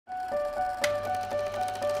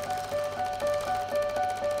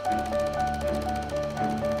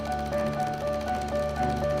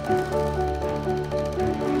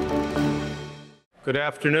Good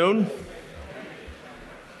afternoon.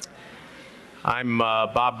 I'm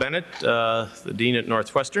Bob Bennett, the Dean at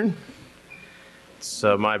Northwestern. It's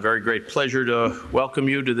my very great pleasure to welcome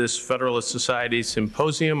you to this Federalist Society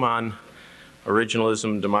Symposium on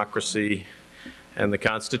Originalism, Democracy, and the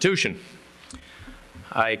Constitution.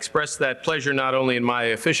 I express that pleasure not only in my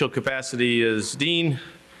official capacity as Dean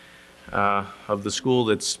of the school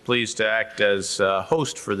that's pleased to act as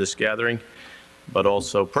host for this gathering, but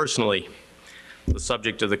also personally. The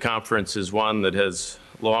subject of the conference is one that has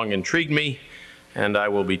long intrigued me, and I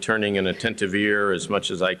will be turning an attentive ear as much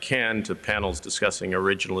as I can to panels discussing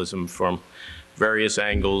originalism from various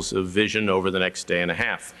angles of vision over the next day and a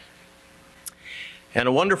half. And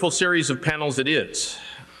a wonderful series of panels it is.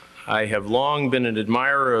 I have long been an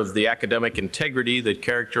admirer of the academic integrity that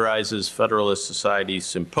characterizes Federalist Society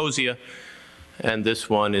symposia, and this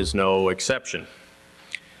one is no exception.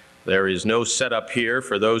 There is no setup here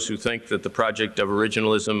for those who think that the project of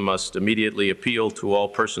originalism must immediately appeal to all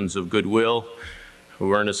persons of goodwill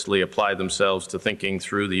who earnestly apply themselves to thinking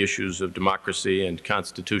through the issues of democracy and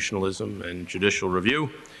constitutionalism and judicial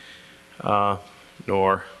review,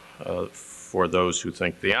 nor for those who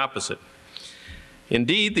think the opposite.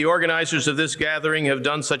 Indeed, the organizers of this gathering have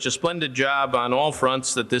done such a splendid job on all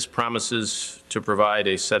fronts that this promises to provide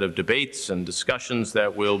a set of debates and discussions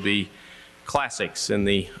that will be classics in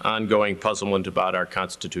the ongoing puzzlement about our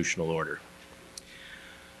constitutional order.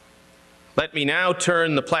 Let me now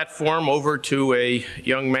turn the platform over to a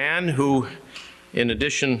young man who, in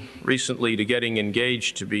addition recently to getting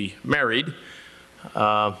engaged to be married,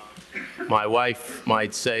 my wife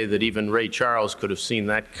might say that even Ray Charles could have seen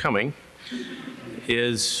that coming,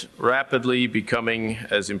 is rapidly becoming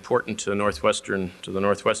as important to the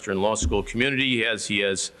Northwestern Law School community as he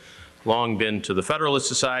has long been to the Federalist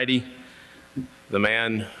Society. The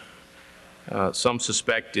man some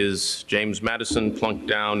suspect is James Madison plunked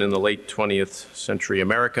down in the late 20th century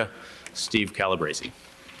America, Steve Calabresi.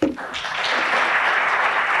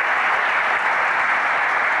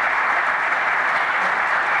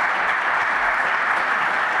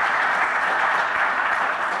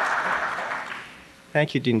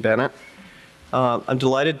 Thank you, Dean Bennett. I'm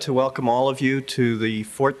delighted to welcome all of you to the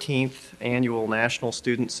 14th Annual National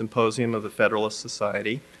Student Symposium of the Federalist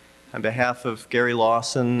Society. On behalf of Gary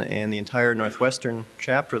Lawson and the entire Northwestern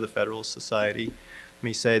chapter of the Federalist Society, let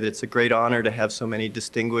me say that it's a great honor to have so many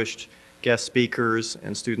distinguished guest speakers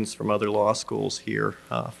and students from other law schools here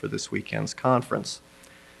for this weekend's conference.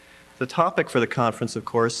 The topic for the conference, of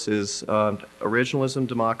course, is Originalism,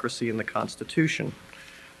 Democracy, and the Constitution.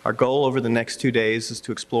 Our goal over the next 2 days is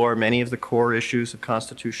to explore many of the core issues of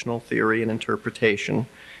constitutional theory and interpretation,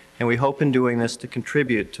 and we hope in doing this to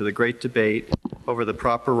contribute to the great debate over the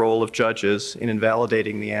proper role of judges in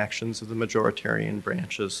invalidating the actions of the majoritarian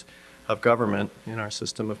branches of government in our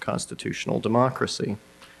system of constitutional democracy.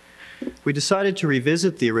 We decided to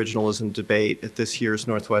revisit the originalism debate at this year's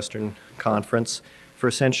Northwestern Conference for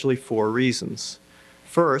essentially 4 reasons.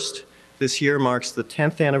 First, this year marks the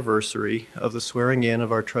 10th anniversary of the swearing in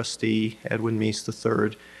of our trustee, Edwin Meese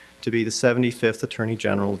III, to be the 75th Attorney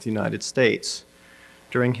General of the United States.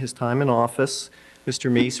 During his time in office,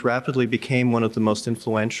 Mr. Meese rapidly became one of the most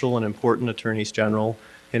influential and important attorneys general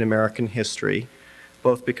in American history,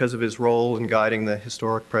 both because of his role in guiding the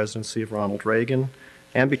historic presidency of Ronald Reagan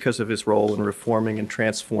and because of his role in reforming and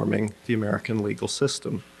transforming the American legal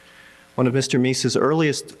system. One of Mr. Meese's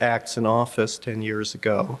earliest acts in office 10 years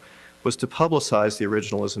ago was to publicize the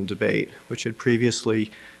originalism debate, which had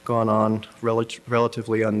previously gone on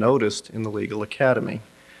relatively unnoticed in the legal academy.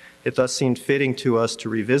 It thus seemed fitting to us to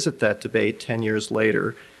revisit that debate 10 years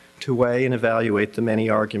later to weigh and evaluate the many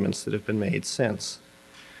arguments that have been made since.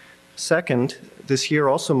 Second, this year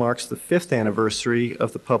also marks the 5th anniversary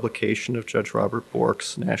of the publication of Judge Robert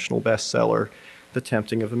Bork's national bestseller, The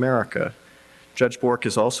Tempting of America. Judge Bork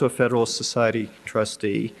is also a Federalist Society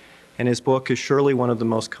trustee, and his book is surely one of the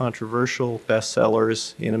most controversial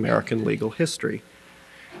bestsellers in American legal history.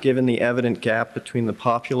 Given the evident gap between the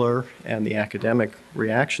popular and the academic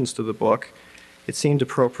reactions to the book, it seemed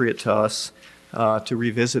appropriate to us to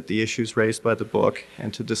revisit the issues raised by the book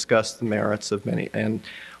and to discuss the merits of many and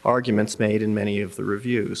arguments made in many of the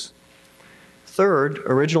reviews. Third,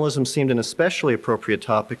 originalism seemed an especially appropriate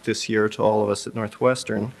topic this year to all of us at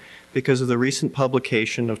Northwestern because of the recent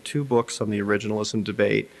publication of 2 books on the originalism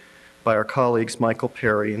debate by our colleagues Michael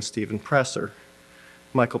Perry and Stephen Presser.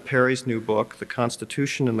 Michael Perry's new book, The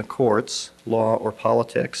Constitution and the Courts, Law or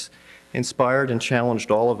Politics, inspired and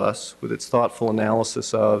challenged all of us with its thoughtful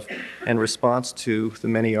analysis of and response to the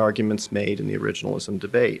many arguments made in the originalism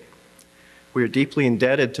debate. We are deeply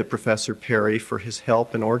indebted to Professor Perry for his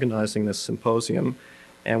help in organizing this symposium,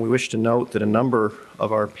 and we wish to note that a number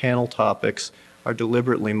of our panel topics are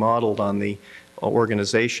deliberately modeled on the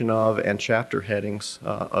organization of and chapter headings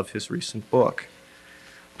of his recent book.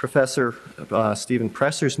 Professor Stephen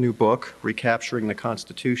Presser's new book, Recapturing the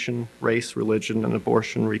Constitution, Race, Religion, and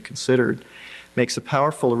Abortion Reconsidered, makes a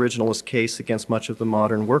powerful originalist case against much of the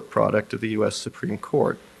modern work product of the U.S. Supreme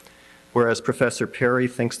Court. Whereas Professor Perry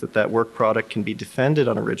thinks that that work product can be defended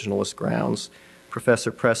on originalist grounds,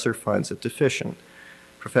 Professor Presser finds it deficient.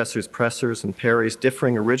 Professors Presser's and Perry's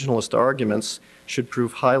differing originalist arguments should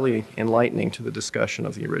prove highly enlightening to the discussion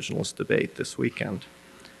of the originalist debate this weekend.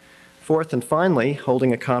 Fourth and finally,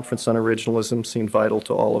 holding a conference on originalism seemed vital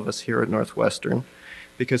to all of us here at Northwestern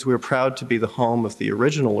because we are proud to be the home of the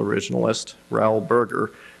original originalist, Raoul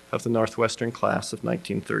Berger, of the Northwestern class of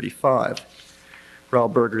 1935. Raoul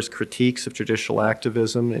Berger's critiques of judicial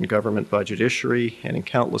activism in government budgetary and in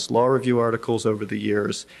countless law review articles over the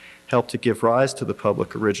years helped to give rise to the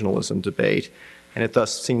public originalism debate, and it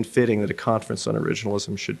thus seemed fitting that a conference on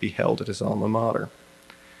originalism should be held at his alma mater.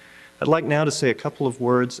 I'd like now to say a couple of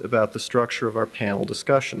words about the structure of our panel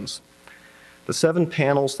discussions. The 7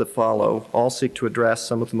 panels that follow all seek to address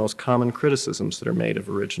some of the most common criticisms that are made of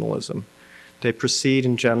originalism. They proceed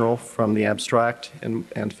in general from the abstract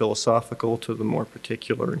and philosophical to the more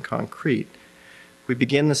particular and concrete. We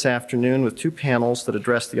begin this afternoon with 2 panels that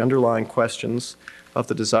address the underlying questions of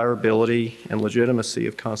the desirability and legitimacy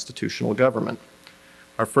of constitutional government.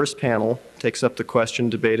 Our first panel takes up the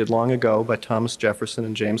question debated long ago by Thomas Jefferson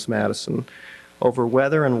and James Madison over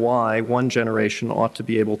whether and why one generation ought to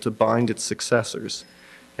be able to bind its successors.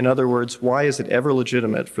 In other words, why is it ever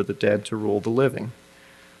legitimate for the dead to rule the living?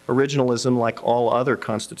 Originalism, like all other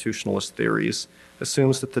constitutionalist theories,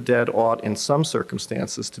 assumes that the dead ought, in some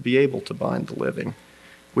circumstances, to be able to bind the living.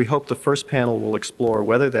 We hope the first panel will explore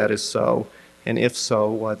whether that is so, and if so,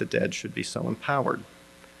 why the dead should be so empowered.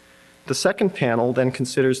 The second panel then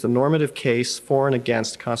considers the normative case for and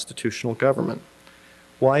against constitutional government.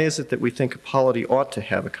 Why is it that we think a polity ought to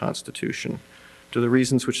have a constitution? Do the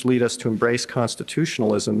reasons which lead us to embrace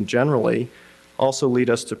constitutionalism generally also lead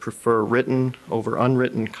us to prefer written over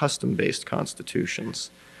unwritten custom-based constitutions?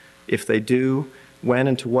 If they do, when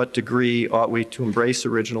and to what degree ought we to embrace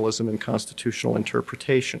originalism in constitutional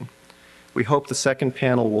interpretation? We hope the second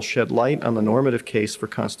panel will shed light on the normative case for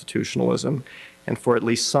constitutionalism and for at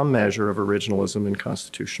least some measure of originalism in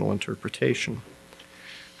constitutional interpretation.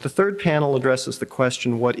 The third panel addresses the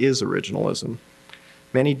question, what is originalism?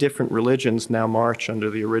 Many different religions now march under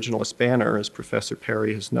the originalist banner, as Professor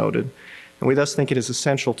Perry has noted, and we thus think it is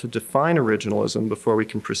essential to define originalism before we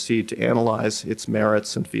can proceed to analyze its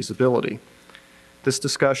merits and feasibility. This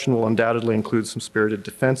discussion will undoubtedly include some spirited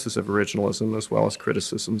defenses of originalism as well as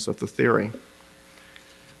criticisms of the theory.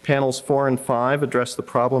 Panels 4 and 5 address the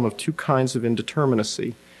problem of 2 kinds of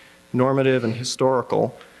indeterminacy, normative and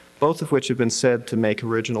historical, both of which have been said to make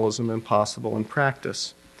originalism impossible in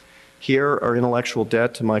practice. Here, our intellectual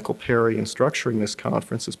debt to Michael Perry in structuring this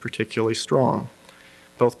conference is particularly strong.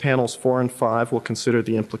 Both panels 4 and 5 will consider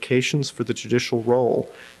the implications for the judicial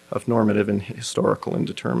role of normative and historical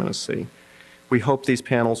indeterminacy. We hope these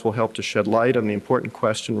panels will help to shed light on the important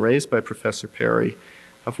question raised by Professor Perry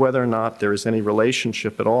of whether or not there is any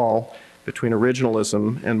relationship at all between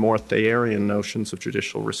originalism and more Thayerian notions of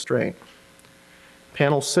judicial restraint.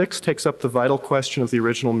 Panel 6 takes up the vital question of the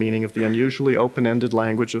original meaning of the unusually open-ended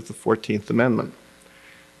language of the 14th Amendment.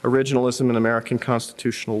 Originalism in American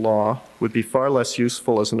constitutional law would be far less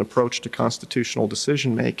useful as an approach to constitutional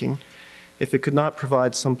decision-making if it could not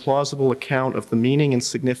provide some plausible account of the meaning and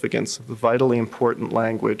significance of the vitally important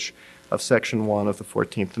language of Section 1 of the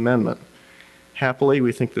 14th Amendment. Happily,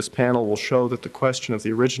 we think this panel will show that the question of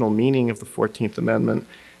the original meaning of the 14th Amendment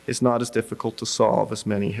is not as difficult to solve as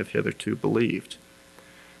many have hitherto believed.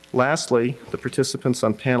 Lastly, the participants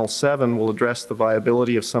on Panel 7 will address the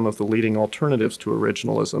viability of some of the leading alternatives to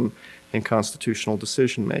originalism in constitutional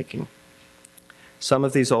decision-making. Some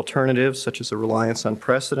of these alternatives, such as a reliance on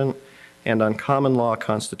precedent and on common law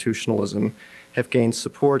constitutionalism, have gained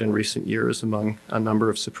support in recent years among a number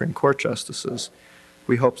of Supreme Court justices.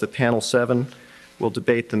 We hope that Panel 7 will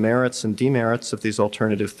debate the merits and demerits of these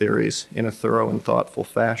alternative theories in a thorough and thoughtful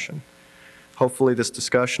fashion. Hopefully, this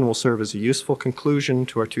discussion will serve as a useful conclusion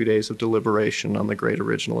to our 2 days of deliberation on the great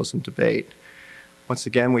originalism debate. Once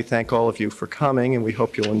again, we thank all of you for coming, and we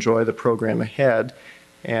hope you'll enjoy the program ahead.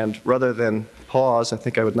 And rather than pause, I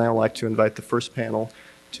think I would now like to invite the first panel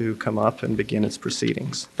to come up and begin its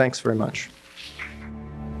proceedings. Thanks very much.